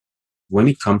when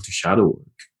it comes to shadow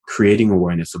work, creating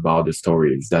awareness about the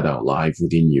stories that are alive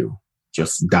within you,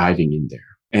 just diving in there.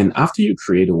 And after you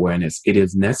create awareness, it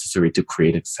is necessary to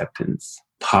create acceptance.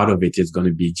 Part of it is going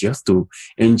to be just to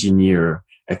engineer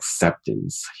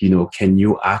acceptance. Can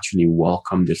you actually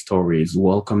welcome the stories,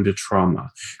 welcome the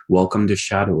trauma, welcome the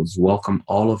shadows, welcome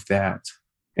all of that?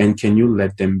 And can you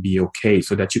let them be okay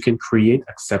so that you can create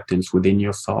acceptance within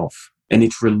yourself? And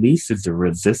it releases the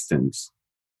resistance.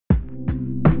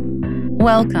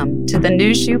 Welcome to the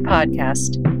New Shoe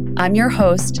Podcast. I'm your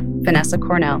host, Vanessa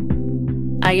Cornell.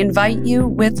 I invite you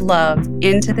with love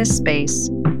into this space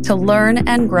to learn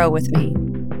and grow with me.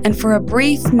 And for a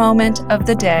brief moment of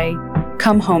the day,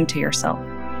 come home to yourself.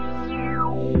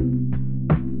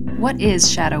 What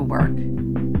is shadow work?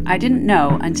 I didn't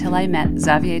know until I met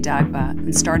Xavier Dagba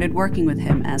and started working with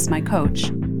him as my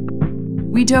coach.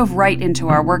 We dove right into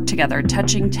our work together,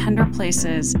 touching tender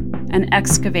places and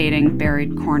excavating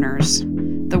buried corners.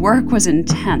 The work was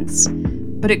intense,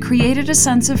 but it created a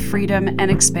sense of freedom and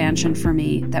expansion for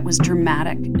me that was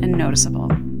dramatic and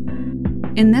noticeable.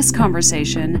 In this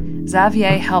conversation,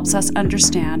 Xavier helps us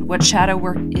understand what shadow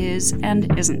work is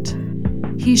and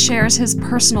isn't. He shares his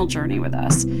personal journey with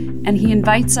us, and he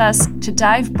invites us to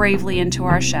dive bravely into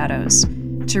our shadows,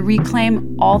 to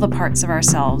reclaim all the parts of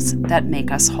ourselves that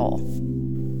make us whole.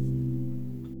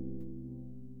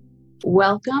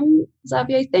 Welcome,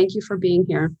 Xavier. Thank you for being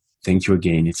here. Thank you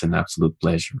again. It's an absolute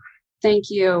pleasure. Thank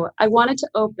you. I wanted to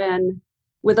open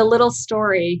with a little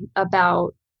story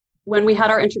about when we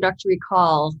had our introductory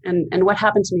call and what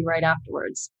happened to me right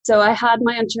afterwards. So I had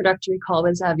my introductory call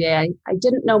with Xavier. I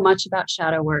didn't know much about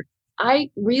shadow work.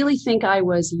 I really think I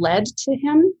was led to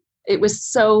him. It was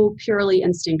so purely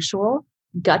instinctual,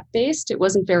 gut-based. It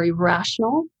wasn't very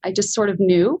rational. I just sort of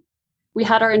knew. We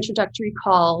had our introductory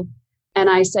call and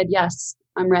I said, yes,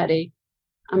 I'm ready.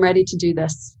 I'm ready to do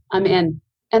this. I'm in.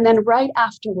 And then right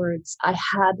afterwards, I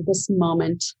had this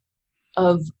moment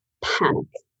of panic.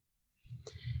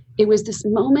 It was this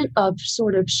moment of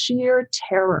sort of sheer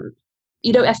terror.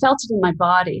 I felt it in my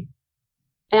body.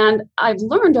 And I've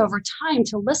learned over time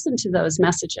to listen to those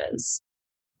messages.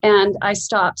 And I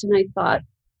stopped and I thought,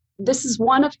 this is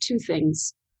one of two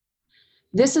things.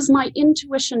 This is my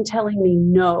intuition telling me,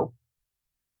 no,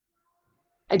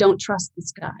 I don't trust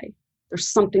this guy. There's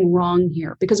something wrong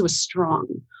here, because it was strong.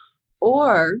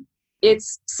 Or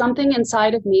it's something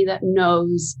inside of me that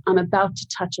knows I'm about to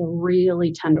touch a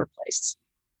really tender place.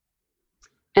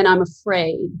 And I'm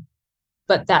afraid,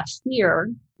 but that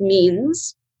fear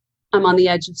means I'm on the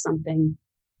edge of something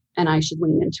and I should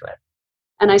lean into it.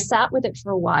 And I sat with it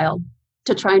for a while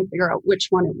to try and figure out which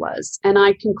one it was. And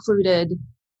I concluded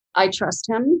I trust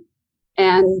him,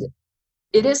 and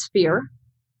it is fear,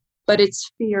 but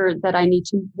it's fear that I need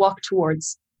to walk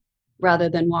towards rather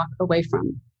than walk away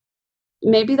from.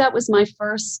 Maybe that was my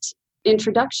first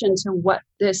introduction to what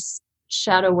this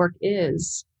shadow work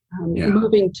is.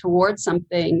 Moving towards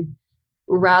something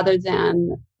rather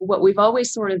than what we've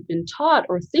always sort of been taught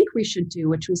or think we should do,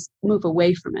 which was move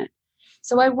away from it.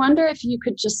 So I wonder if you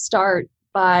could just start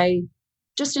by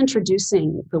just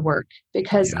introducing the work,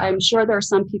 because I'm sure there are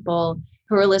some people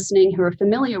who are listening who are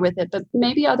familiar with it, but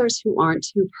maybe others who aren't,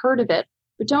 who've heard of it,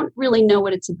 but don't really know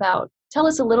what it's about. Tell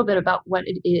us a little bit about what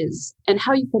it is and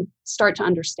how you can start to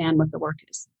understand what the work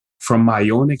is. From my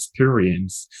own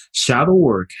experience, shadow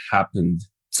work happened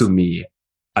to me.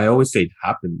 I always say it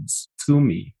happens to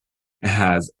me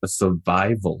as a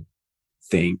survival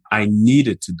thing. I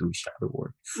needed to do shadow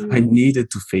work. I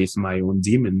needed to face my own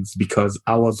demons because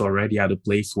I was already at a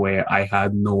place where I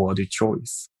had no other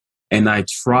choice. And I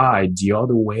tried the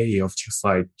other way of just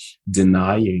like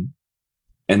denying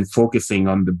and focusing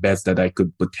on the best that I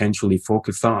could potentially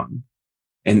focus on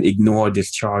and ignore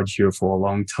this charge here for a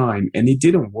long time. And it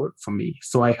didn't work for me.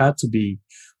 So I had to be,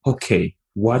 okay,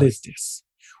 what is this?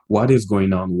 What is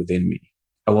going on within me?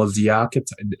 I was the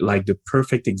archetype, like the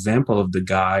perfect example of the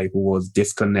guy who was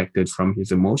disconnected from his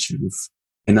emotions.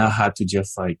 And I had to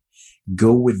just like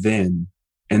go within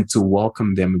and to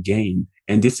welcome them again.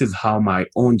 And this is how my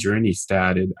own journey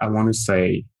started. I want to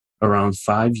say around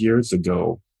 5 years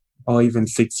ago, or even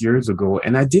 6 years ago.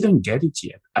 And I didn't get it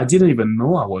yet. I didn't even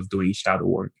know I was doing shadow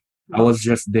work. I was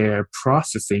just there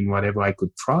processing whatever I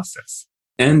could process.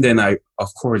 And then I, of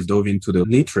course, dove into the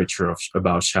literature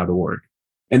about shadow work.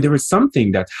 And there is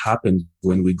something that happens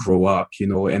when we grow up,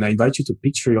 and I invite you to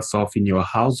picture yourself in your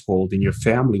household, in your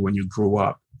family when you grow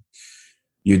up.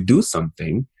 You do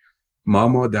something,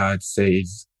 mom or dad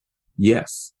says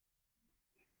yes.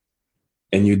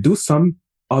 And you do some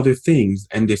other things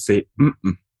and they say,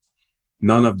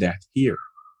 none of that here.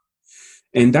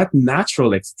 And that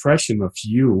natural expression of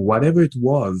you, whatever it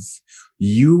was,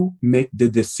 you make the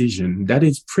decision that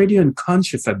is pretty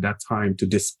unconscious at that time to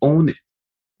disown it.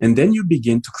 And then you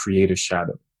begin to create a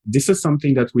shadow. This is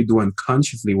something that we do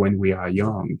unconsciously when we are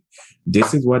young.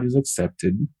 This is what is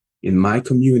accepted in my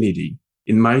community,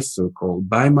 in my circle,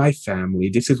 by my family.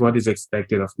 This is what is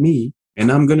expected of me.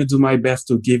 And I'm going to do my best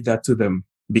to give that to them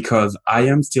because I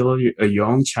am still a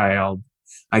young child.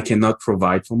 I cannot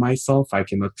provide for myself. I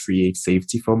cannot create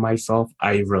safety for myself.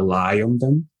 I rely on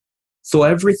them. So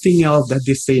everything else that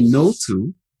they say no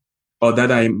to or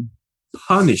that I'm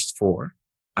punished for,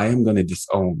 I am going to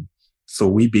disown. So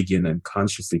we begin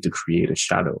unconsciously to create a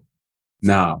shadow.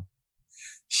 Now,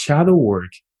 shadow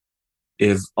work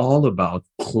is all about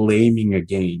claiming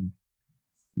again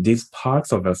these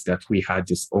parts of us that we had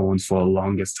disowned for the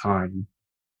longest time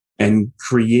and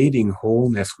creating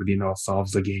wholeness within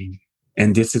ourselves again.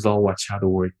 And this is all what shadow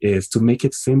work is, to make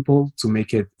it simple, to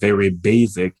make it very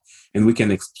basic, and we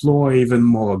can explore even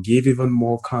more, give even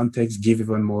more context, give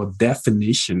even more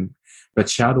definition. But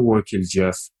shadow work is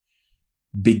just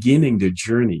beginning the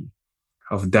journey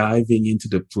of diving into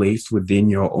the place within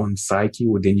your own psyche,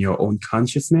 within your own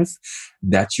consciousness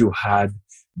that you had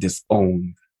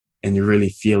disowned and really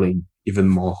feeling even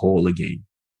more whole again.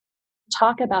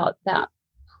 Talk about that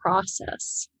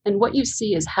process and what you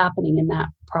see is happening in that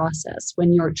process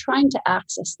when you're trying to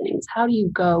access things. How do you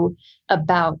go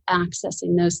about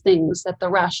accessing those things that the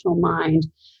rational mind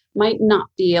might not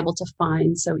be able to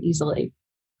find so easily?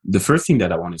 The first thing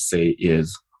that I want to say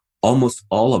is almost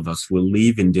all of us will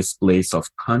live in this place of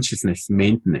consciousness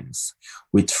maintenance.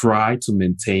 We try to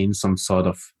maintain some sort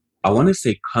of, I want to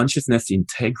say, consciousness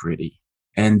integrity.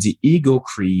 And the ego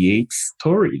creates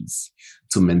stories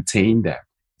to maintain that.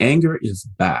 Anger is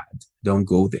bad. Don't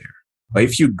go there. But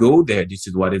if you go there, this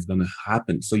is what is going to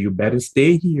happen. So you better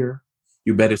stay here.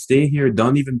 You better stay here.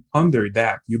 Don't even ponder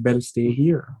that. You better stay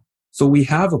here. So we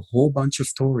have a whole bunch of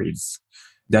stories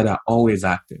that are always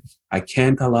active. I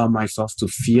can't allow myself to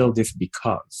feel this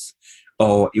because,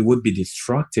 or it would be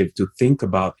destructive to think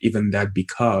about even that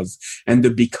because. And the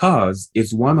because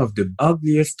is one of the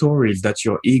ugliest stories that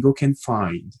your ego can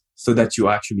find so that you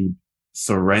actually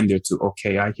surrender to,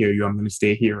 okay, I hear you. I'm going to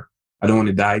stay here. I don't want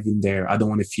to dive in there. I don't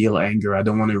want to feel anger. I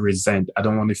don't want to resent. I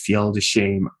don't want to feel the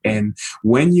shame. And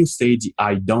when you say the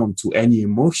I don't to any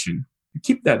emotion, you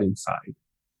keep that inside.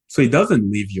 So it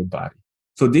doesn't leave your body.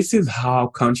 So this is how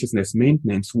consciousness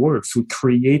maintenance works. We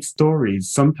create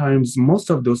stories. Sometimes most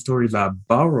of those stories are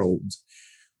borrowed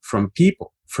from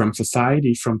people, from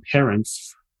society, from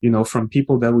parents, from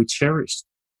people that we cherish.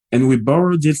 And we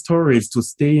borrow these stories to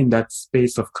stay in that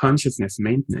space of consciousness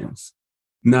maintenance.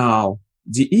 Now,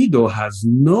 the ego has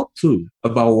no clue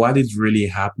about what is really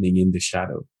happening in the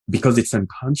shadow because it's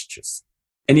unconscious.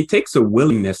 And it takes a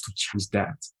willingness to change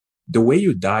that. The way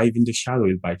you dive in the shadow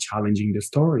is by challenging the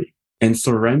story and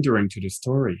surrendering to the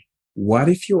story. What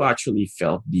if you actually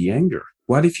felt the anger?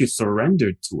 What if you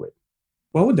surrendered to it?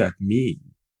 What would that mean?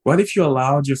 What if you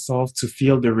allowed yourself to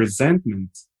feel the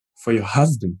resentment for your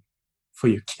husband, for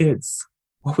your kids?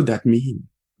 What would that mean?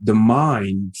 The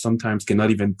mind sometimes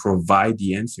cannot even provide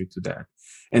the answer to that.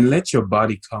 And let your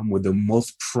body come with the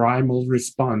most primal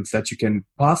response that you can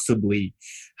possibly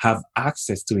have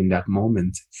access to in that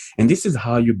moment. And this is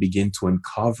how you begin to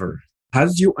uncover.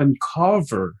 As you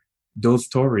uncover those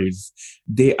stories,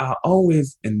 they are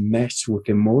always enmeshed with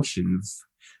emotions.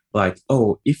 Like,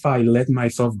 oh, if I let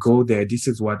myself go there, this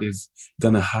is what is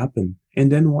going to happen.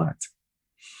 And then what?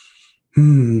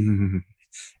 And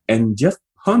just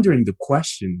pondering the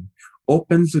question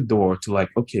opens the door to like,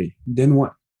 okay, then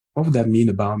what? What would that mean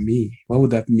about me? What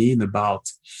would that mean about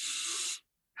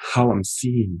how I'm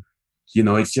seen?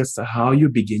 It's just how you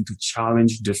begin to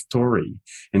challenge the story.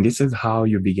 And this is how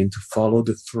you begin to follow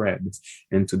the thread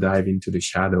and to dive into the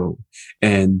shadow.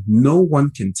 And no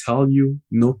one can tell you,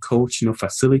 no coach, no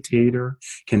facilitator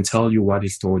can tell you what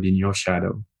is stored in your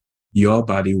shadow. Your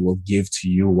body will give to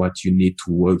you what you need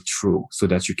to work through so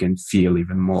that you can feel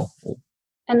even more whole.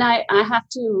 And I have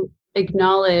to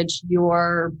acknowledge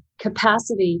your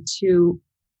capacity to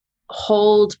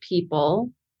hold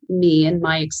people, me and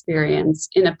my experience,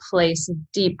 in a place of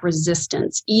deep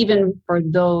resistance, even for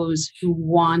those who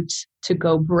want to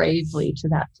go bravely to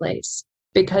that place,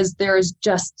 because there is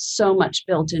just so much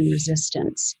built-in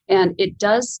resistance. And it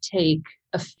does take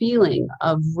a feeling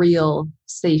of real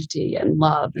safety and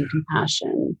love and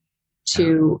compassion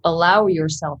to allow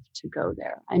yourself to go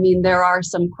there. I mean, there are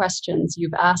some questions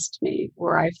you've asked me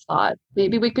where I've thought,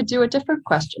 maybe we could do a different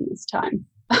question this time.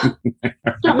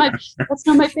 That's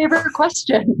not my favorite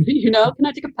question. Can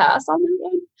I take a pass on that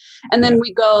one? And then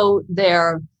we go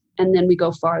there And then we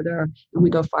go farther and we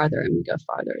go farther and we go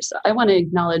farther. So I want to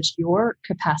acknowledge your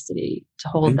capacity to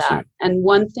hold Thank that. you. And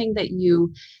one thing that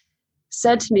you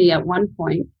said to me at one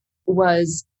point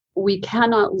was, we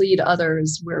cannot lead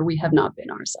others where we have not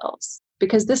been ourselves.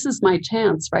 Because this is my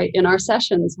chance, right? In our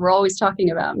sessions, we're always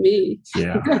talking about me.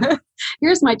 Yeah.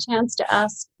 Here's my chance to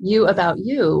ask you about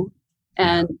you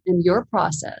and your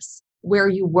process, where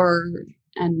you were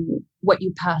and what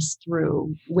you passed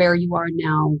through, where you are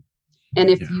now. And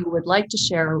if you would like to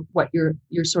share what your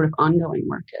sort of ongoing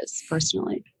work is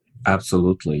personally.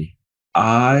 Absolutely.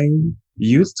 I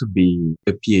used to be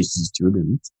a PhD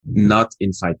student, not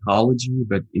in psychology,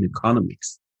 but in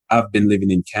economics. I've been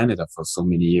living in Canada for so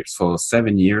many years, for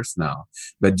 7 years now.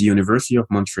 But the University of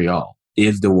Montreal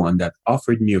is the one that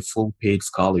offered me a full paid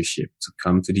scholarship to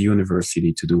come to the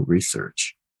university to do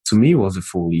research. To me, it was a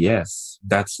full yes.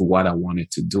 That's what I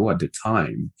wanted to do at the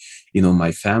time.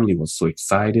 My family was so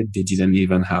excited. They didn't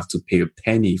even have to pay a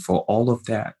penny for all of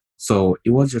that. So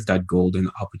it was just that golden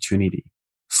opportunity.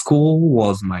 School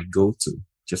was my go-to.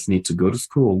 Just need to go to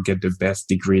school, get the best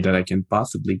degree that I can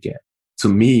possibly get. To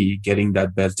me, getting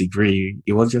that best degree,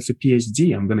 it was just a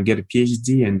PhD. I'm going to get a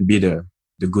PhD and be the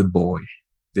good boy.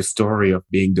 The story of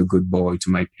being the good boy to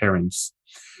my parents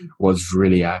was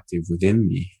really active within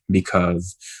me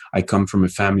because I come from a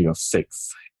family of 6.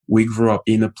 We grew up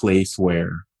in a place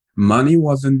where money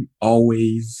wasn't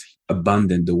always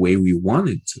abundant the way we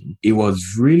wanted to. It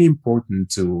was really important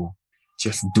to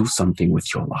just do something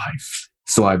with your life.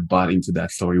 So I bought into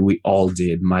that story. We all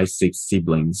did. My 6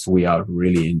 siblings, we are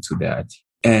really into that.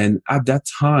 And at that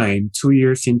time, 2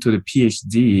 years into the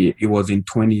PhD, it was in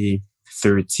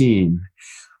 2013,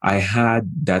 I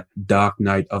had that dark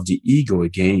night of the ego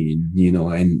again,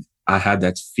 and I had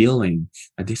that feeling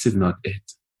that this is not it.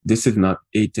 This is not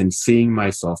it. And seeing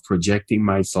myself, projecting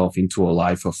myself into a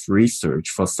life of research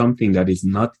for something that is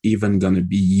not even going to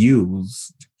be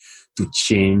used to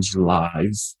change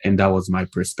lives. And that was my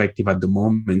perspective at the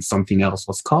moment. Something else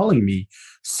was calling me.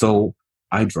 So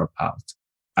I dropped out.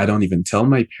 I don't even tell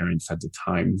my parents at the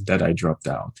time that I dropped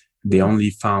out. They only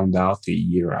found out a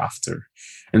year after.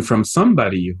 And from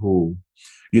somebody who,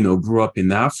 grew up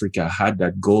in Africa, had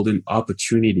that golden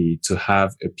opportunity to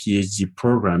have a PhD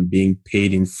program being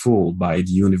paid in full by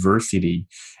the university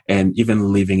and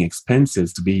even living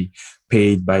expenses to be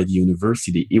paid by the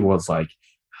university. It was like,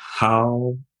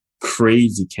 how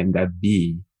crazy can that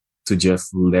be to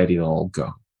just let it all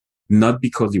go? Not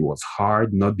because it was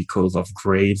hard, not because of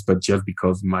grades, but just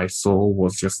because my soul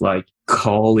was just like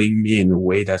calling me in a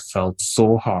way that felt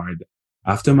so hard.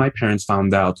 After my parents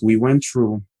found out, we went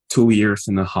through 2.5 years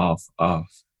of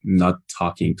not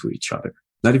talking to each other.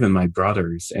 Not even my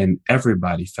brothers, and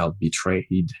everybody felt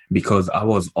betrayed because I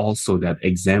was also that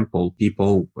example.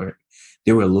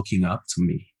 They were looking up to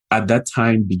me. At that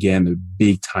time began a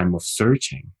big time of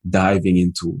searching, diving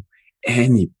into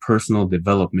any personal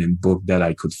development book that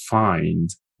I could find.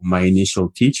 My initial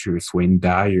teachers were in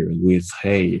Dyer, Louise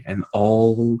Hay, and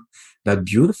all that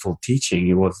beautiful teaching.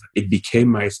 It became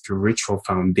my spiritual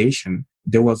foundation.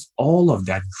 There was all of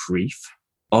that grief,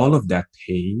 all of that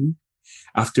pain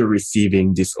after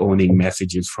receiving disowning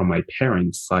messages from my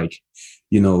parents, like,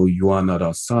 you are not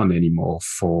our son anymore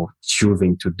for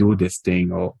choosing to do this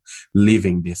thing or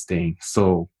living this thing.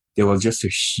 So there was just a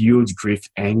huge grief,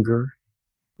 anger,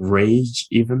 rage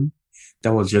even,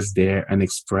 that was just there and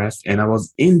expressed. And I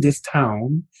was in this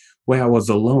town where I was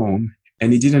alone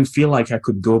and it didn't feel like I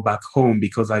could go back home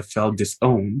because I felt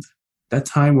disowned. That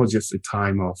time was just a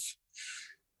time of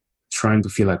trying to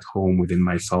feel at home within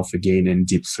myself again and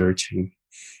deep searching.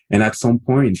 And at some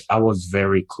point, I was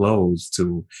very close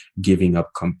to giving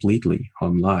up completely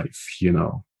on life,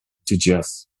 to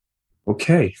just,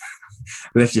 okay,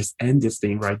 let's just end this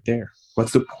thing right there.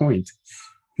 What's the point?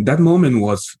 That moment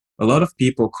was, a lot of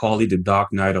people call it the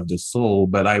dark night of the soul,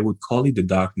 but I would call it the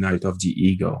dark night of the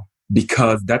ego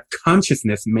because that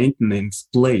consciousness maintenance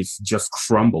place just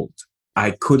crumbled.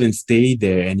 I couldn't stay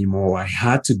there anymore. I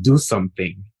had to do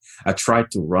something. I tried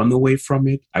to run away from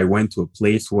it. I went to a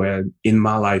place in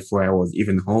my life where I was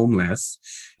even homeless,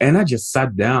 and I just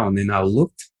sat down and I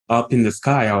looked up in the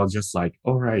sky. I was just like,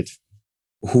 all right,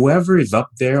 whoever is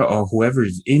up there or whoever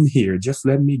is in here, just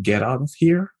let me get out of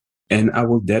here. And I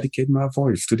will dedicate my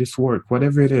voice to this work,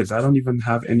 whatever it is. I don't even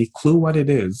have any clue what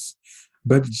it is,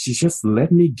 but just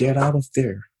let me get out of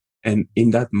there. And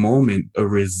in that moment, a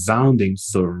resounding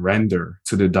surrender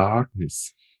to the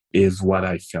darkness is what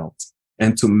I felt.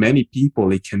 And to many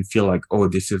people, it can feel like, oh,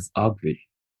 this is ugly.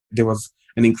 There was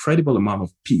an incredible amount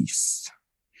of peace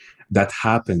that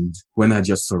happened when I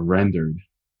just surrendered,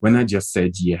 when I just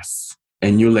said yes.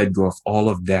 And you let go of all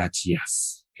of that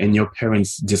yes. And your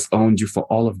parents disowned you for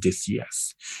all of this,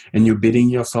 yes. And you're beating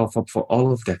yourself up for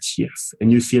all of that, yes.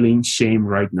 And you're feeling shame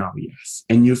right now, yes.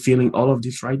 And you're feeling all of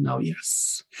this right now,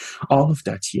 yes. All of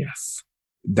that, yes.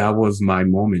 That was my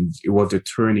moment. It was a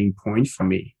turning point for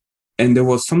me. And there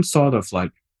was some sort of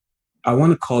like, I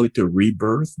want to call it a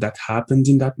rebirth that happened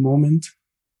in that moment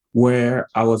where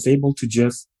I was able to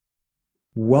just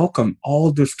welcome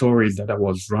all the stories that I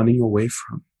was running away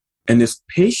from. And the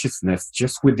spaciousness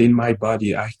just within my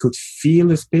body, I could feel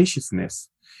the spaciousness.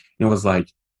 It was like,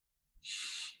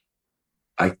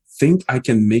 I think I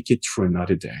can make it through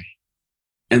another day.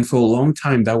 And for a long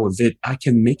time, that was it. I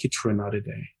can make it through another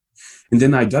day. And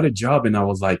then I got a job and I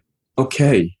was like,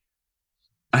 okay,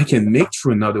 I can make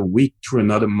through another week, through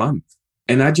another month.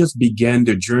 And I just began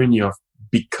the journey of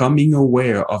becoming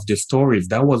aware of the stories.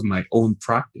 That was my own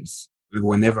practice.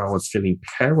 Whenever I was feeling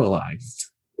paralyzed,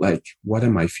 like, what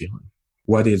am I feeling?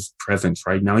 What is present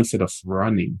right now? Instead of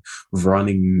running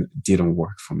didn't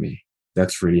work for me.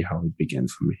 That's really how it began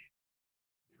for me.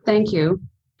 Thank you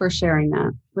for sharing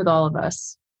that with all of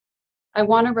us. I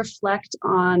want to reflect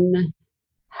on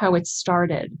how it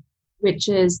started, which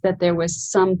is that there was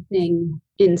something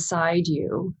inside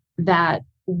you that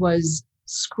was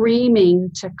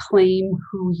screaming to claim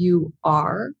who you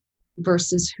are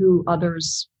versus who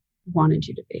others wanted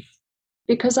you to be.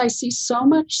 Because I see so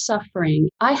much suffering.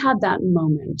 I had that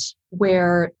moment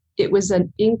where it was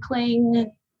an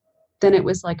inkling, then it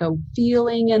was like a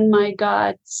feeling in my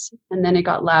guts, and then it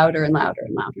got louder and louder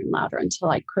and louder and louder until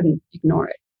I couldn't ignore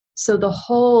it. So the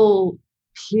whole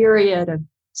period of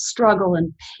struggle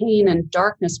and pain and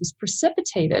darkness was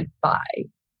precipitated by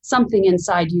something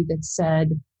inside you that said,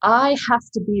 I have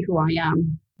to be who I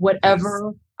am,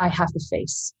 whatever I have to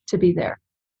face to be there.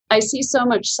 I see so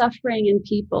much suffering in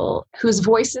people whose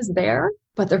voice is there,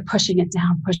 but they're pushing it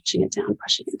down, pushing it down,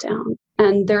 pushing it down.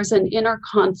 And there's an inner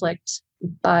conflict,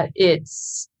 but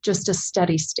it's just a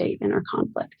steady state inner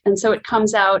conflict. And so it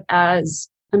comes out as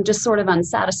I'm just sort of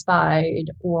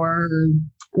unsatisfied, or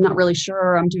I'm not really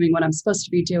sure I'm doing what I'm supposed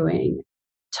to be doing.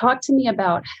 Talk to me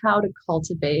about how to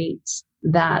cultivate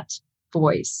that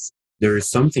voice. There is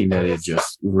something that is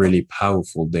just really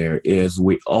powerful there is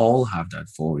we all have that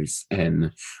voice.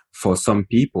 And for some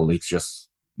people, it's just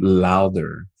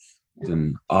louder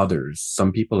than others.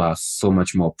 Some people are so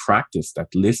much more practiced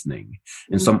at listening,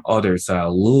 and some others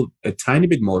are a tiny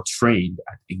bit more trained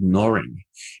at ignoring.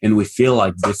 And we feel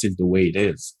like this is the way it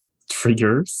is.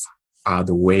 Triggers are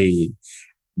the way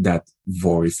that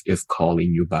voice is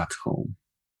calling you back home.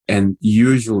 And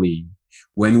usually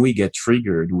when we get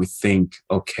triggered, we think,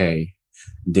 okay,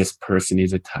 this person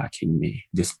is attacking me.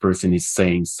 This person is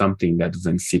saying something that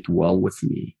doesn't sit well with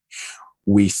me.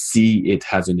 We see it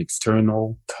as an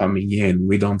external coming in.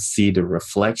 We don't see the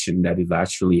reflection that is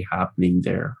actually happening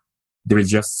there. There is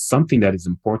just something that is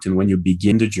important when you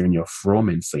begin the journey of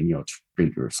romancing your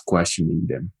triggers, questioning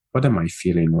them. What am I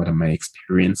feeling? What am I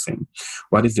experiencing?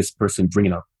 What is this person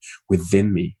bringing up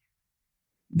within me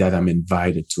that I'm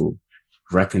invited to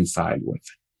reconcile with?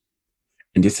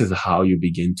 And this is how you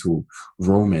begin to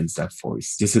romance that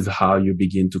voice. This is how you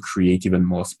begin to create even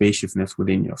more spaciousness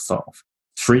within yourself.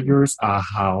 Triggers are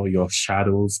how your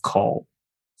shadows call.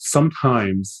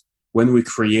 Sometimes when we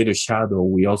create a shadow,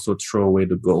 we also throw away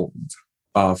the gold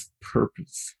of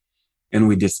purpose. And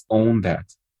we disown that.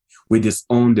 We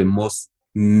disown the most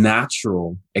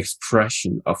natural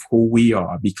expression of who we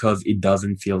are because it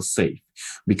doesn't feel safe.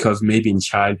 Because maybe in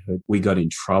childhood, we got in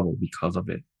trouble because of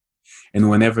it. And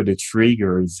whenever the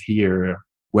trigger is here,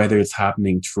 whether it's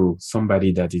happening through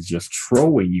somebody that is just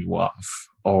throwing you off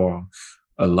or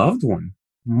a loved one,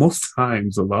 most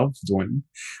times a loved one.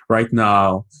 Right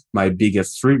now, my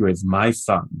biggest trigger is my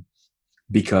son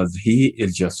because he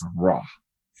is just raw,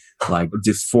 like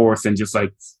this force and just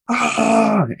like,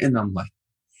 and I'm like,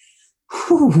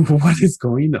 what is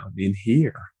going on in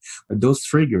here? But those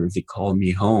triggers, they call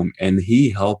me home, and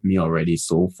he helped me already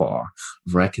so far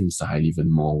reconcile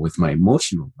even more with my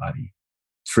emotional body.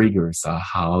 Triggers are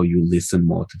how you listen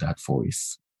more to that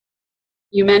voice.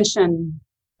 You mentioned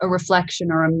a reflection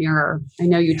or a mirror. I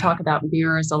know you talk about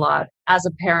mirrors a lot. As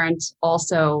a parent,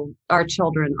 also, our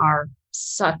children are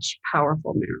such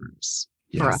powerful mirrors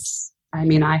for us. I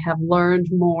mean, I have learned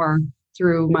more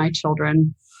through my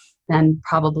children than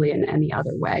probably in any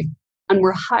other way. And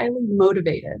we're highly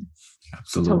motivated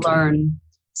to learn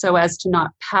so as to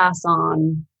not pass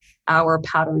on our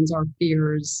patterns, our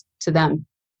fears to them.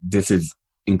 This is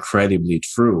incredibly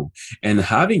true. And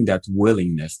having that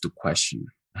willingness to question,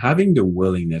 having the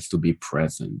willingness to be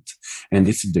present. And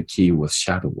this is the key with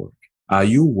shadow work. Are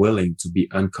you willing to be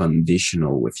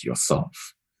unconditional with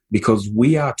yourself? because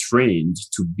we are trained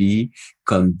to be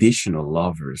conditional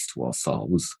lovers to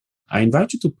ourselves. I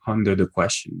invite you to ponder the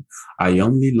question, I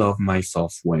only love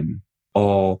myself when,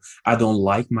 or I don't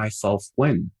like myself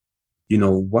when.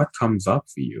 What comes up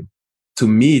for you? To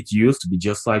me, it used to be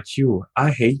just like you.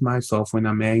 I hate myself when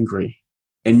I'm angry.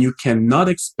 And you cannot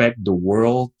expect the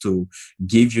world to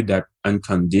give you that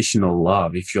unconditional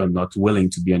love if you're not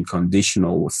willing to be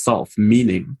unconditional with self.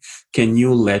 Meaning, can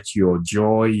you let your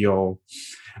joy, your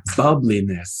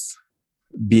bubbliness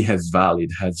be as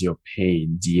valid as your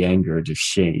pain, the anger, the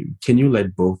shame? Can you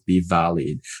let both be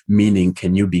valid? Meaning,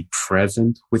 can you be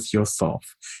present with yourself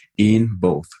in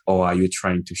both? Or are you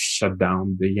trying to shut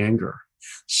down the anger,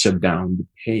 shut down the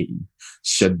pain,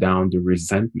 shut down the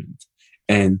resentment?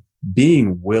 And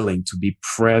being willing to be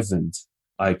present,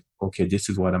 like, okay, this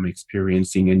is what I'm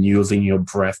experiencing, and using your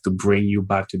breath to bring you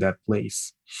back to that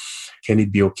place. Can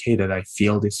it be okay that I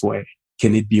feel this way?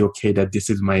 Can it be okay that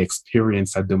this is my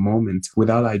experience at the moment,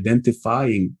 without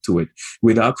identifying to it,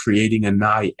 without creating an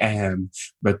I am,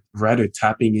 but rather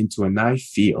tapping into an I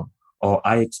feel, or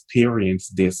I experience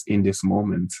this in this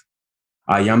moment.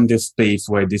 I am the space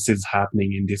where this is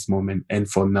happening in this moment. And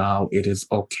for now, it is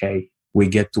okay. We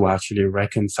get to actually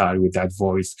reconcile with that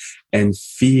voice and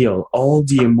feel all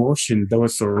the emotion that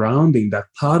was surrounding that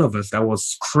part of us that was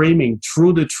screaming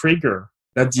through the trigger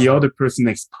that the other person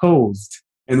exposed.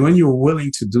 And when you're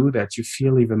willing to do that, you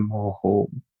feel even more whole.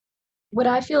 What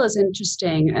I feel is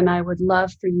interesting, and I would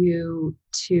love for you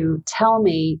to tell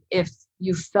me if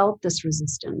you felt this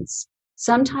resistance.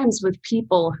 Sometimes with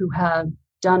people who have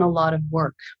done a lot of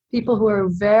work, people who are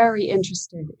very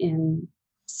interested in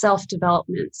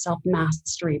self-development,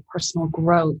 self-mastery, personal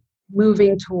growth,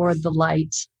 moving toward the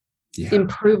light,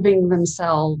 improving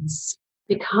themselves,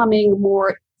 becoming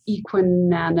more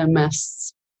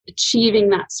equanimous, achieving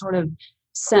that sort of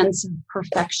sense of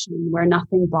perfection where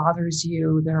nothing bothers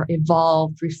you, they're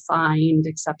evolved, refined,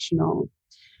 exceptional.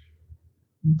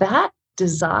 That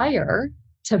desire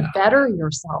to better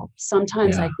yourself,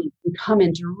 sometimes I think can come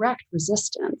in direct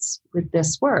resistance with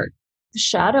this work. The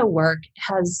shadow work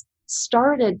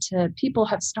people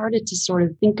have started to sort of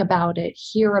think about it,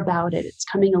 hear about it. It's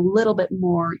coming a little bit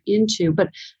more into, but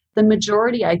the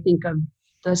majority, I think, of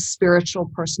the spiritual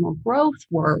personal growth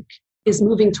work is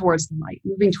moving towards the light,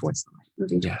 moving towards the light.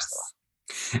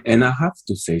 And I have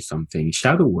to say something.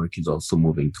 Shadow work is also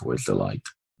moving towards the light,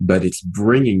 but it's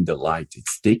bringing the light.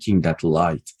 It's taking that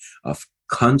light of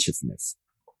consciousness,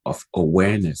 of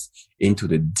awareness into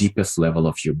the deepest level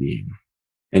of your being.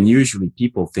 And usually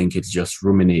people think it's just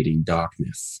ruminating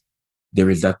darkness. There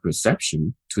is that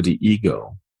perception to the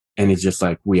ego. And it's just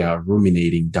like we are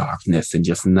ruminating darkness and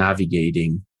just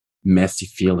navigating messy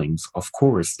feelings. Of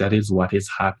course, that is what is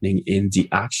happening in the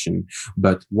action.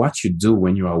 But what you do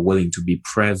when you are willing to be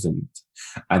present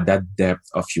at that depth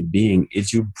of your being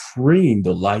is you bring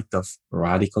the light of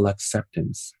radical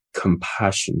acceptance,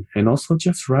 compassion, and also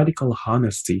just radical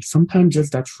honesty. Sometimes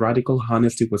just that radical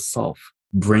honesty with self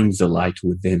brings the light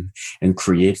within and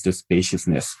creates the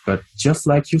spaciousness. But just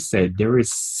like you said, there is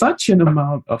such an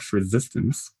amount of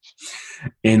resistance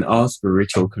in our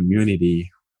spiritual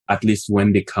community, at least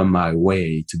when they come my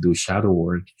way to do shadow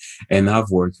work. And I've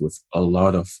worked with a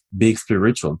lot of big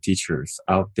spiritual teachers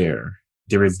out there.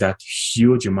 There is that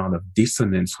huge amount of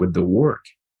dissonance with the work.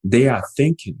 They are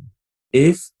thinking,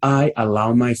 if I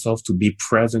allow myself to be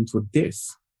present with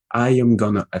this, I am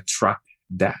going to attract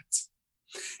that.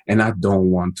 And I don't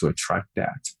want to attract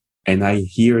that. And I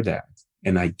hear that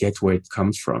and I get where it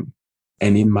comes from.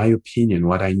 And in my opinion,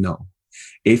 what I know,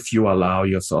 if you allow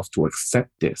yourself to accept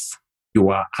this, you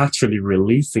are actually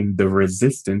releasing the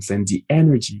resistance and the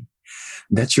energy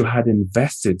that you had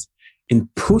invested in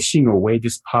pushing away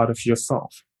this part of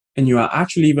yourself. And you are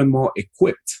actually even more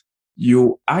equipped.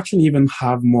 You actually even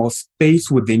have more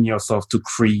space within yourself to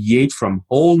create from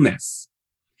wholeness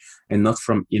and not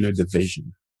from inner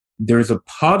division. There is a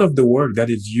part of the work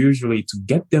that is usually to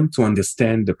get them to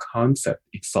understand the concept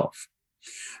itself.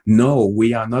 No,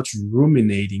 we are not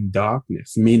ruminating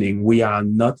darkness, meaning we are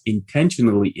not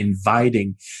intentionally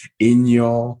inviting in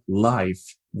your life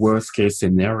worst case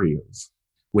scenarios.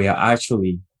 We are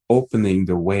actually opening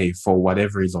the way for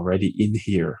whatever is already in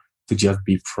here to just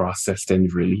be processed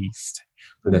and released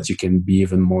so that you can be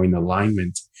even more in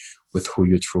alignment with who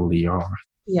you truly are.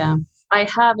 Yeah, I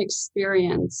have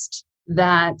experienced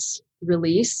that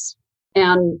release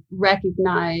and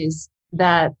recognize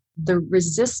that the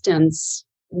resistance,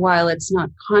 while it's not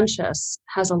conscious,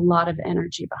 has a lot of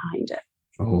energy behind it.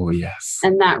 Oh, yes.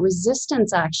 And that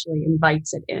resistance actually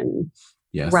invites it in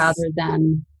rather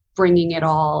than bringing it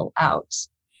all out,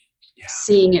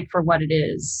 seeing it for what it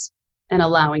is and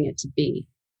allowing it to be.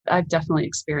 I've definitely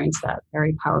experienced that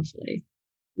very powerfully.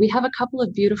 We have a couple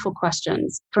of beautiful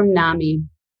questions from Nami.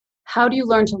 How do you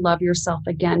learn to love yourself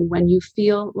again when you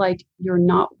feel like you're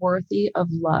not worthy of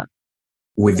love?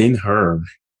 Within her,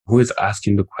 who is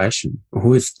asking the question,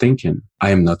 who is thinking,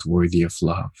 I am not worthy of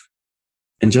love?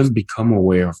 And just become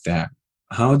aware of that.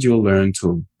 How do you learn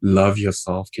to love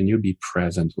yourself? Can you be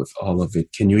present with all of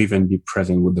it? Can you even be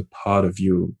present with the part of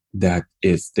you that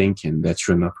is thinking that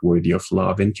you're not worthy of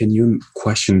love? And can you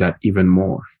question that even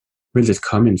more? Where is it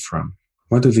coming from?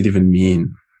 What does it even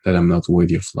mean that I'm not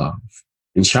worthy of love?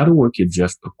 And shadow work is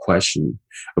just a question,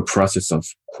 a process of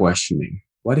questioning.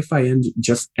 What if I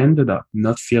just ended up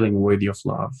not feeling worthy of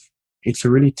love? It's a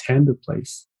really tender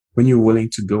place. When you're willing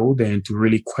to go there and to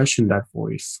really question that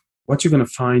voice, what you're going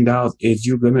to find out is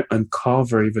you're going to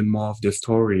uncover even more of the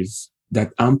stories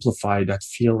that amplify that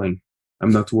feeling.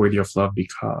 I'm not worthy of love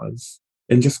because,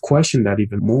 and just question that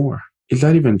even more. Is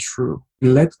that even true?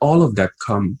 And let all of that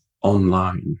come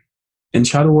online. And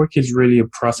shadow work is really a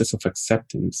process of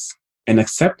acceptance. And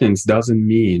acceptance doesn't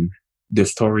mean the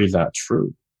stories are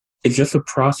true. It's just a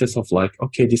process of like,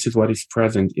 okay, this is what is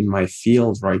present in my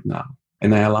field right now.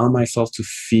 And I allow myself to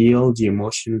feel the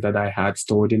emotions that I had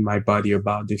stored in my body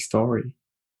about this story.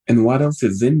 And what else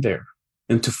is in there?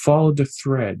 And to follow the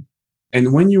thread.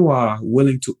 And when you are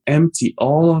willing to empty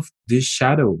all of these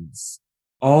shadows,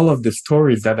 all of the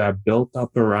stories that are built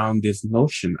up around this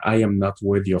notion, I am not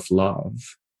worthy of love,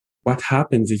 what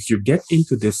happens is you get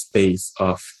into this space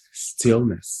of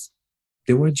stillness.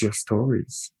 They were just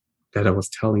stories that I was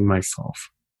telling myself.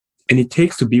 And it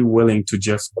takes to be willing to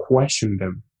just question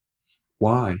them.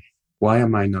 Why? Why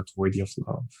am I not worthy of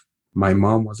love? My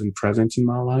mom wasn't present in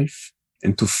my life,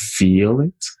 and to feel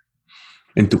it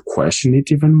and to question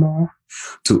it even more,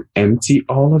 to empty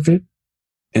all of it.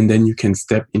 And then you can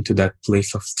step into that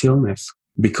place of stillness,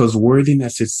 because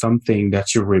worthiness is something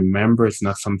that you remember. It's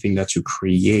not something that you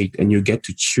create, and you get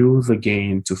to choose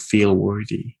again to feel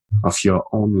worthy of your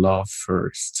own love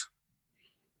first.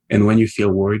 And when you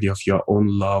feel worthy of your own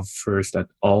love first at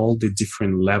all the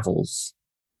different levels,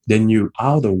 then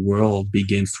how the world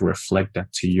begins to reflect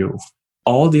that to you.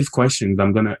 All these questions,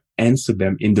 I'm going to answer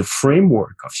them in the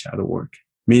framework of shadow work.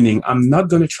 Meaning, I'm not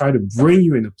going to try to bring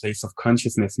you in a place of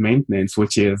consciousness maintenance,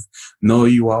 which is, no,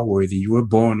 you are worthy. You were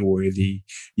born worthy.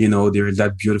 You know, there is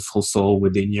that beautiful soul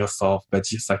within yourself, but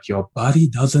just like your body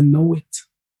doesn't know it.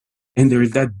 And there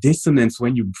is that dissonance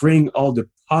when you bring all the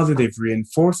positive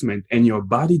reinforcement and your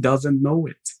body doesn't know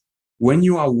it. When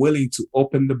you are willing to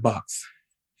open the box,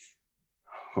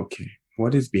 okay,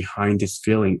 what is behind this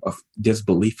feeling of this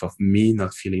belief of me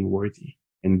not feeling worthy?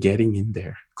 And getting in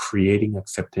there, creating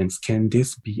acceptance. Can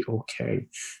this be okay?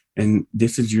 And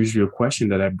this is usually a question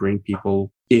that I bring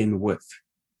people in with.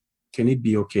 Can it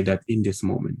be okay that in this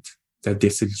moment, that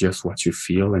this is just what you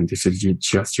feel and this is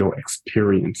just your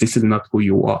experience? This is not who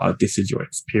you are. This is your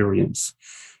experience.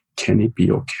 Can it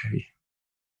be okay?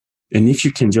 And if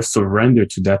you can just surrender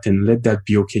to that and let that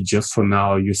be okay just for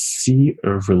now, you see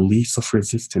a release of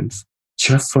resistance.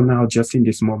 Just for now, just in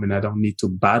this moment, I don't need to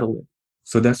battle it.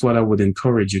 So that's what I would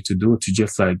encourage you to do, to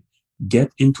just like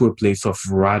get into a place of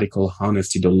radical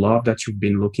honesty. The love that you've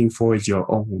been looking for is your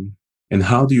own. And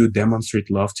how do you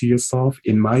demonstrate love to yourself?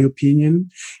 In my opinion,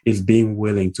 is being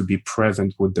willing to be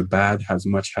present with the bad as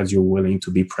much as you're willing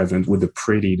to be present with the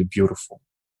pretty, the beautiful.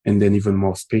 And then even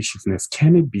more spaciousness.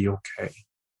 Can it be okay?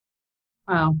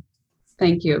 Wow.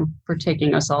 Thank you for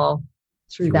taking us all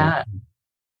through You're that. welcome.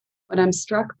 What I'm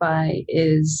struck by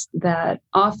is that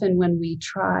often when we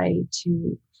try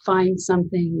to find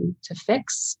something to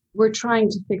fix, we're trying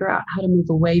to figure out how to move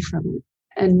away from it.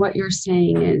 And what you're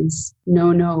saying is,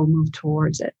 no, move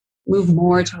towards it. Move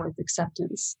more towards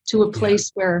acceptance, to a place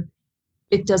where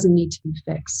it doesn't need to be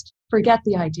fixed. Forget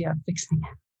the idea of fixing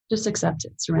it. Just accept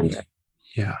it, surrender it.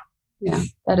 Yeah. Yeah,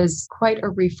 that is quite a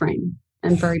reframe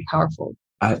and very powerful.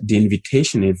 The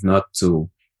invitation is not to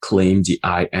claim the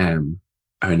I am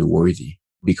unworthy,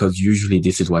 because usually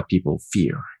this is what people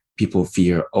fear. People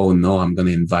fear, oh no, I'm going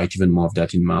to invite even more of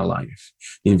that in my life.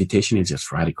 The invitation is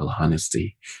just radical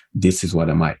honesty. This is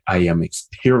what I am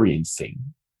experiencing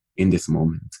in this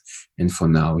moment. And for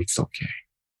now, it's okay.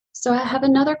 So I have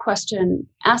another question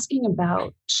asking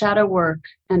about shadow work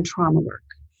and trauma work.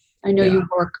 I know you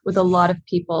work with a lot of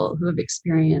people who have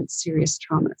experienced serious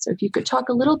trauma. So if you could talk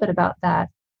a little bit about that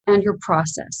and your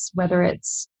process, whether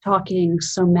it's talking,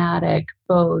 somatic,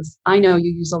 both. I know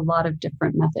you use a lot of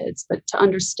different methods, but to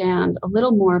understand a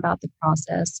little more about the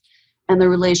process and the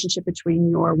relationship between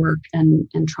your work and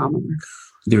trauma work.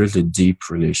 There is a deep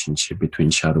relationship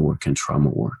between shadow work and trauma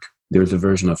work. There's a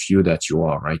version of you that you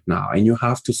are right now, and you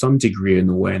have to some degree an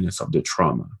awareness of the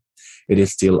trauma. It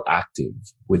is still active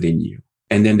within you.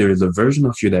 And then there is a version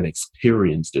of you that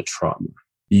experienced the trauma.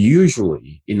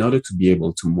 Usually, in order to be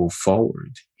able to move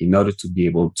forward, in order to be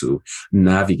able to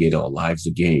navigate our lives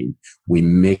again, we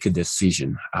make a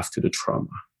decision after the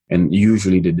trauma. And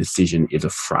usually the decision is a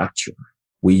fracture.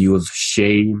 We use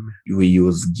shame, we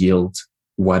use guilt,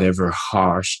 whatever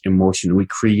harsh emotion. We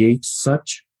create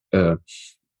such a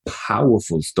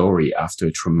powerful story after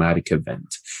a traumatic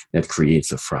event that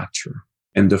creates a fracture.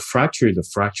 And the fracture is a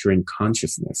fracture in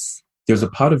consciousness. There's a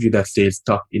part of you that stays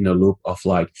stuck in a loop of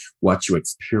like what you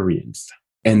experienced.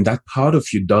 And that part of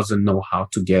you doesn't know how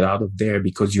to get out of there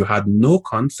because you had no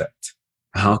concept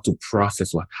how to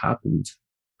process what happened,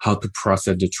 how to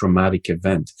process the traumatic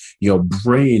event. Your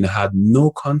brain had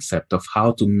no concept of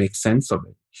how to make sense of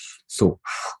it. So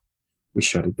we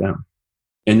shut it down.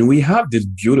 And we have this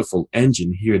beautiful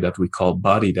engine here that we call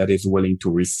body that is willing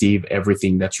to receive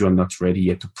everything that you're not ready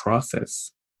yet to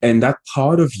process. And that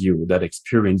part of you that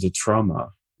experienced the trauma,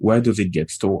 where does it get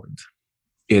stored?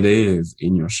 It is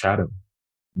in your shadow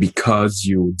because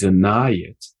you deny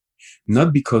it,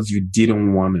 not because you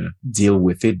didn't want to deal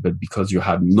with it, but because you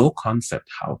had no concept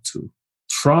how to.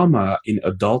 Trauma in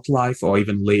adult life or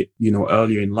even late,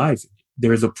 earlier in life,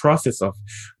 there is a process of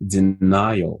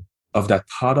denial of that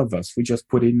part of us. We just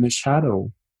put it in the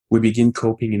shadow. We begin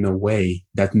coping in a way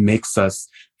that makes us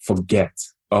forget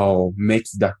or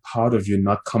makes that part of you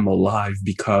not come alive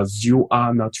because you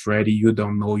are not ready. You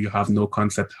don't know. You have no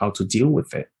concept how to deal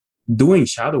with it. Doing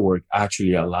shadow work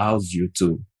actually allows you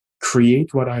to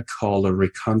create what I call a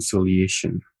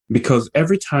reconciliation, because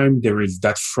every time there is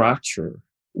that fracture,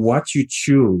 what you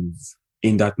choose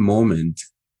in that moment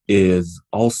is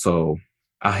also,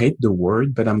 I hate the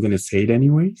word, but I'm going to say it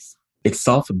anyways. It's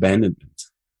self-abandonment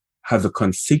as a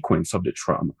consequence of the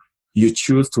trauma. You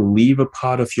choose to leave a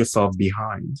part of yourself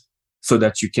behind so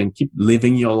that you can keep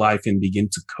living your life and begin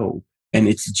to cope. And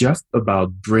it's just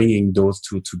about bringing those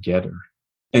two together.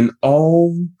 And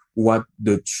all what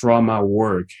the trauma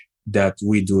work that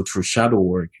we do through shadow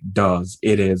work does,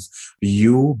 it is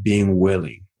you being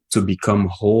willing to become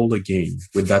whole again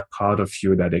with that part of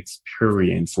you that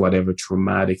experienced whatever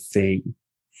traumatic thing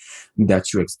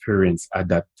that you experienced at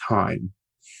that time.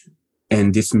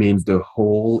 And this means the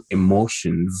whole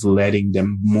emotions, letting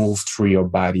them move through your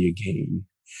body again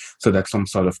so that some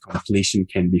sort of completion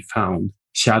can be found.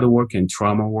 Shadow work and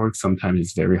trauma work, sometimes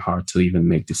it's very hard to even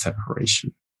make the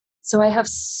separation. So I have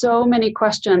so many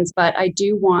questions, but I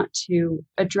do want to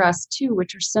address two,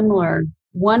 which are similar.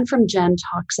 One from Jen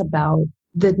talks about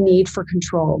the need for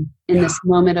control in this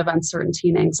moment of uncertainty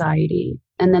and anxiety.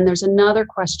 And then there's another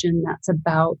question that's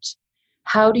about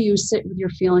how do you sit with your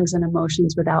feelings and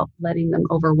emotions without letting them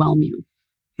overwhelm you?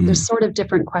 There's sort of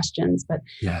different questions, but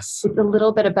it's a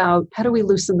little bit about how do we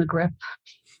loosen the grip?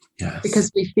 Yes.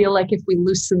 Because we feel like if we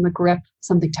loosen the grip,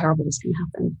 something terrible is going to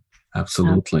happen.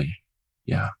 Absolutely.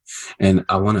 Yeah. And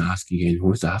I want to ask again,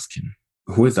 who is asking?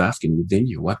 Who is asking within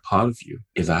you? What part of you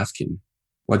is asking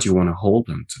what you want to hold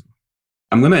on to?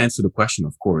 I'm going to answer the question,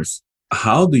 of course.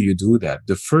 How do you do that?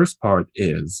 The first part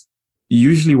is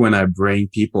usually when I bring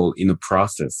people in a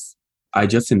process, I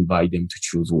just invite them to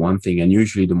choose one thing. And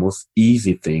usually the most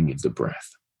easy thing is the breath.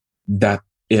 That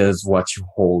is what you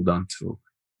hold on to.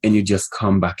 And you just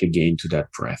come back again to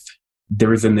that breath.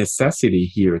 There is a necessity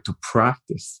here to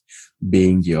practice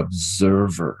being the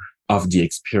observer of the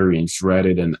experience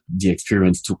rather than the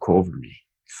experience took over me.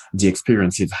 The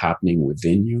experience is happening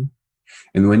within you.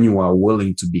 And when you are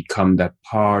willing to become that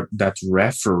part, that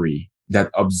referee, that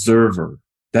observer,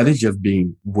 that is just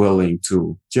being willing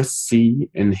to just see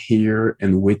and hear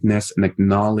and witness and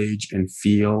acknowledge and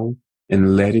feel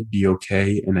and let it be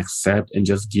okay and accept and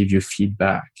just give you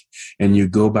feedback. And you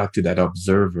go back to that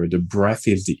observer. The breath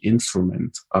is the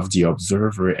instrument of the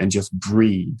observer, and just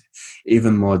breathe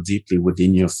even more deeply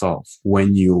within yourself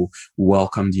when you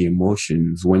welcome the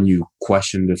emotions, when you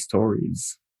question the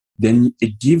stories. Then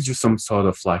it gives you some sort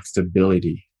of like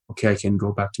stability. Okay, I can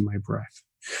go back to my breath.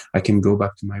 I can go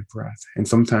back to my breath. And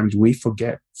sometimes we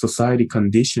forget. Society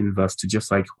conditions us to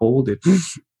just like hold it.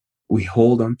 We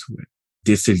hold on to it.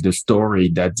 This is the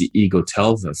story that the ego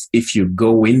tells us. If you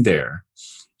go in there,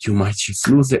 you might just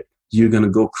lose it. You're going to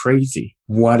go crazy.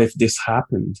 What if this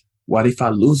happened? What if I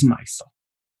lose myself?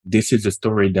 This is the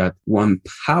story that one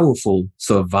powerful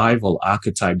survival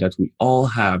archetype that we all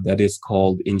have that is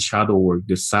called in shadow work,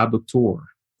 the saboteur,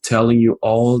 telling you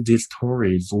all these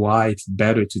stories, why it's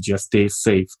better to just stay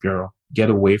safe, girl.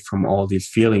 Get away from all these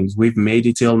feelings. We've made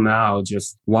it till now.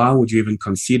 Just why would you even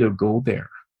consider go there?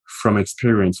 From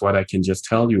experience, what I can just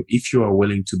tell you, if you are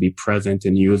willing to be present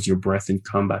and use your breath and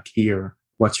come back here,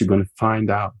 what you're going to find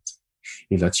out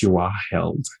is that you are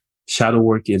held. Shadow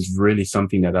work is really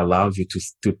something that allows you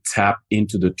to tap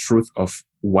into the truth of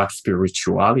what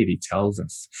spirituality tells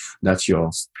us, that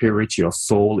your spirit, your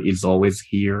soul is always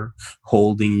here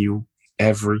holding you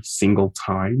every single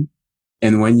time.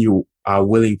 And when you are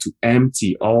willing to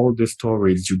empty all the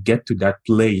stories, you get to that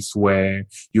place where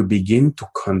you begin to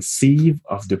conceive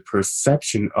of the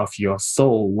perception of your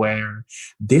soul, where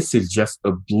this is just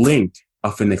a blink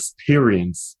of an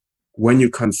experience. When you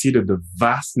consider the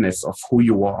vastness of who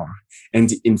you are and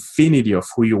the infinity of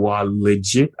who you are,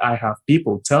 legit, I have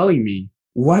people telling me,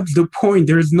 what's the point?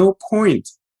 There is no point.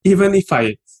 Even if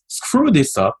I screw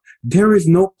this up, there is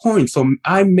no point. So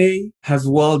I may as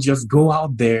well just go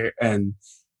out there and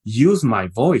use my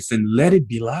voice and let it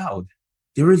be loud.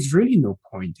 There is really no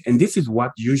point. And this is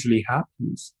what usually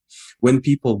happens when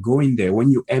people go in there. When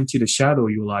you empty the shadow,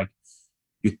 you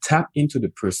tap into the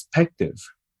perspective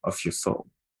of your soul.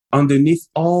 Underneath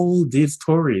all these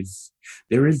stories,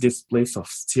 there is this place of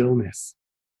stillness.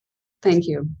 Thank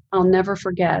you. I'll never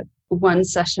forget one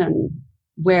session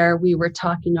where we were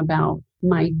talking about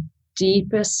my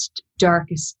deepest,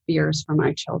 darkest fears for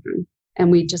my children. And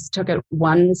we just took it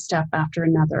one step after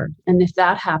another. And if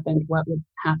that happened, what would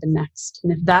happen next?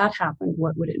 And if that happened,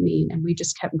 what would it mean? And we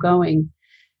just kept going.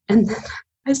 And then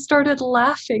I started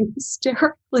laughing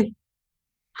hysterically,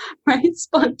 right?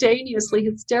 Spontaneously,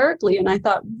 hysterically. And I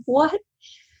thought, what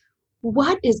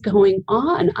is going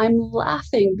on? I'm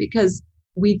laughing because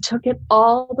we took it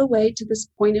all the way to this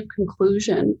point of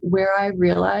conclusion where I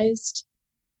realized,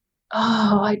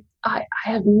 I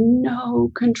have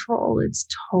no control. It's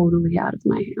totally out of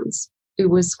my hands. It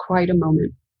was quite a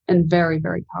moment and very,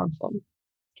 very powerful.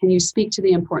 Can you speak to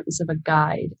the importance of a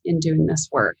guide in doing this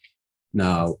work?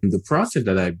 Now, the process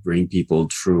that I bring people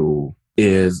through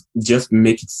is just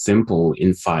make it simple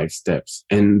in 5 steps.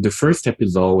 And the first step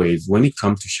is always, when it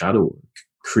comes to shadow work,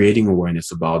 creating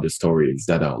awareness about the stories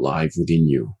that are alive within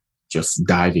you, just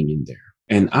diving in there.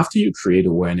 And after you create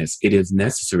awareness, it is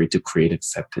necessary to create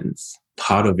acceptance.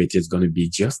 Part of it is going to be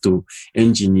just to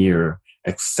engineer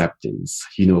acceptance.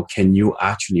 Can you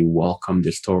actually welcome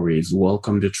the stories,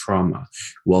 welcome the trauma,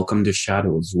 welcome the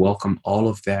shadows, welcome all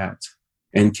of that?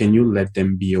 And can you let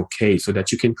them be okay so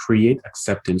that you can create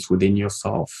acceptance within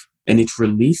yourself? And it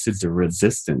releases the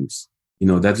resistance.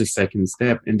 That's the second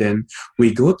step. And then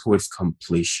we go towards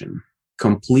completion.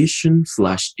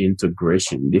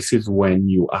 Completion/integration. This is when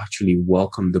you actually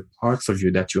welcome the parts of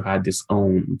you that you had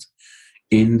disowned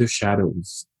in the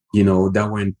shadows, that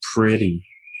weren't pretty.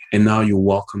 And now you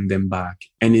welcome them back.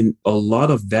 And in a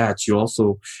lot of that, you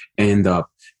also end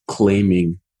up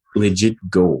claiming legit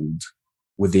gold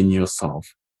within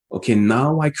yourself. Okay,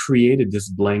 now I created this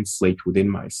blank slate within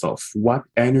myself. What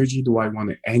energy do I want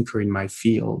to anchor in my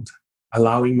field?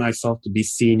 Allowing myself to be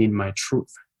seen in my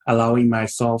truth. Allowing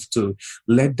myself to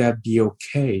let that be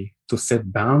okay, to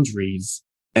set boundaries,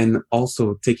 and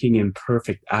also taking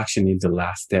imperfect action is the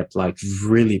last step, like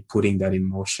really putting that in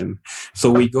motion.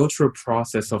 So we go through a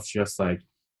process of just like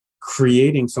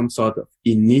creating some sort of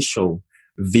initial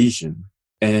vision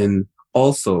and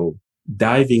also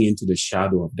diving into the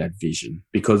shadow of that vision,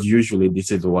 because usually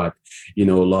this is what,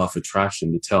 law of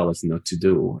attraction, they tell us not to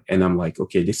do. And I'm like,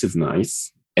 okay, this is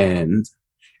nice. And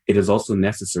it is also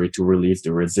necessary to release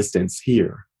the resistance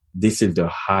here. This is the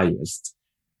highest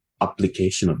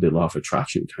application of the law of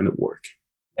attraction kind of work.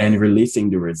 And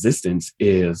releasing the resistance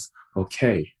is,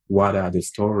 okay, what are the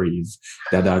stories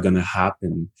that are going to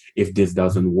happen if this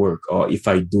doesn't work? Or if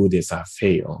I do this, I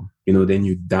fail. Then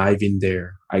you dive in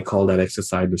there. I call that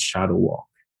exercise the shadow walk,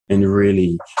 and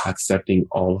really accepting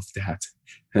all of that.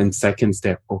 And second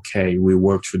step, okay, we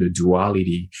work through the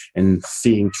duality and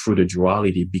seeing through the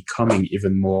duality, becoming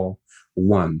even more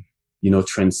one,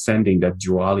 transcending that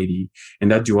duality.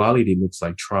 And that duality looks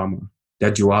like trauma.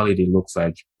 That duality looks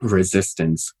like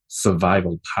resistance,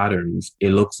 survival patterns.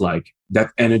 It looks like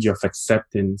that energy of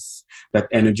acceptance, that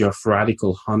energy of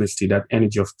radical honesty, that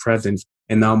energy of presence.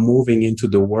 And now moving into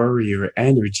the warrior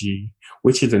energy,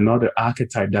 which is another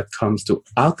archetype that comes to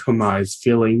alchemize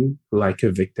feeling like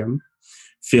a victim,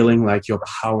 feeling like your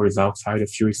power is outside of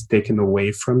you, is taken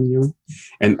away from you,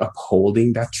 and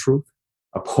upholding that truth,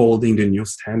 upholding the new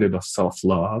standard of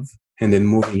self-love, and then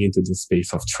moving into the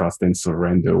space of trust and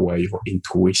surrender where your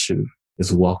intuition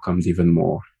is welcomed even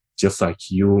more. Just like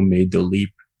you made the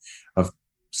leap of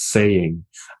saying,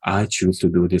 I choose to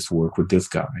do this work with this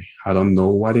guy. I don't know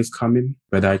what is coming,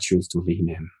 but I choose to lean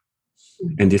in.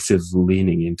 And this is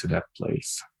leaning into that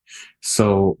place.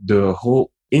 So the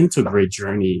whole integrate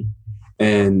journey,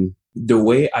 and the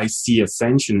way I see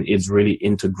ascension is really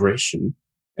integration.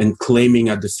 and claiming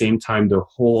at the same time the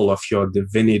whole of your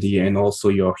divinity and also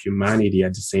your humanity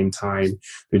at the same time.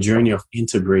 The journey of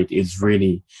integrate is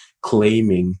really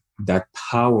claiming that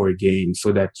power again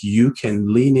so that you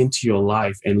can lean into your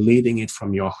life and leading it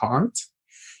from your heart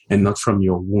and not from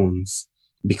your wounds.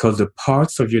 Because the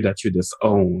parts of you that you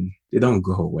disown, they don't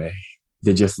go away.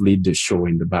 They just lead the show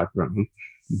in the background.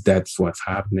 That's what's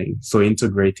happening. So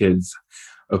integrate is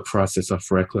a process of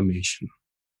reclamation.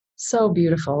 So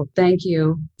beautiful. Thank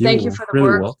you. Thank you for the really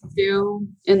work welcome. you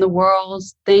do in the world.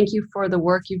 Thank you for the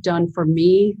work you've done for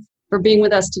me, for being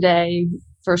with us today,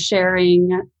 for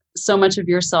sharing so much of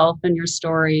yourself and your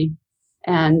story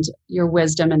and your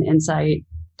wisdom and insight.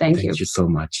 Thank you. Thank you so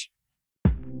much.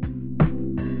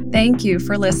 Thank you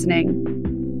for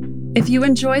listening. If you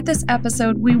enjoyed this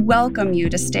episode, we welcome you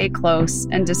to stay close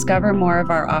and discover more of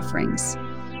our offerings.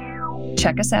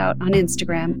 Check us out on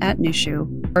Instagram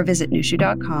 @Nushu or visit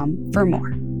nushu.com for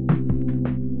more.